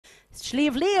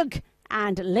SLIABH LIAG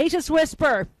and Latest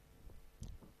Whisper.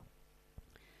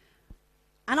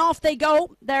 And off they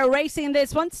go. They're racing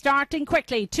this one, starting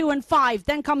quickly. 2 and 5.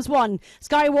 Then comes 1.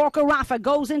 SKYWALKER RAFA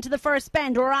goes into the first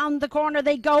bend. Around the corner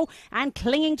they go and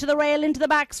clinging to the rail into the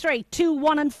back straight. 2,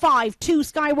 1 and 5. 2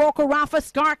 SKYWALKER RAFA,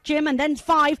 SCART JIM, and then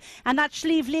 5. And that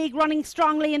SLIABH LIAG running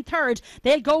strongly in third.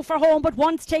 They'll go for home, but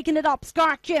one's taking it up.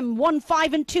 SCART JIM, 1,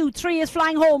 5 and 2. 3 is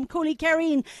flying home.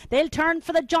 COOLYKEREEN. They'll turn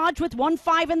for the judge with 1,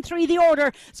 5 and 3 the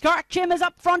order. SCART JIM is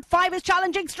up front. 5 is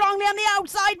challenging strongly on the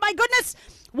outside. My goodness!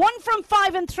 1 from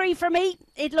 5 and 3 for me.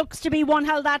 It looks to be one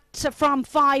held that from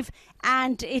 5,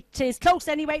 and it is close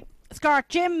anyway. SCART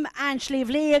JIM and SLIABH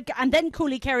LIAG, and then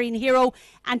COOLYKEREEN HERO,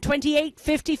 and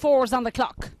 28.54s on the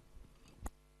clock.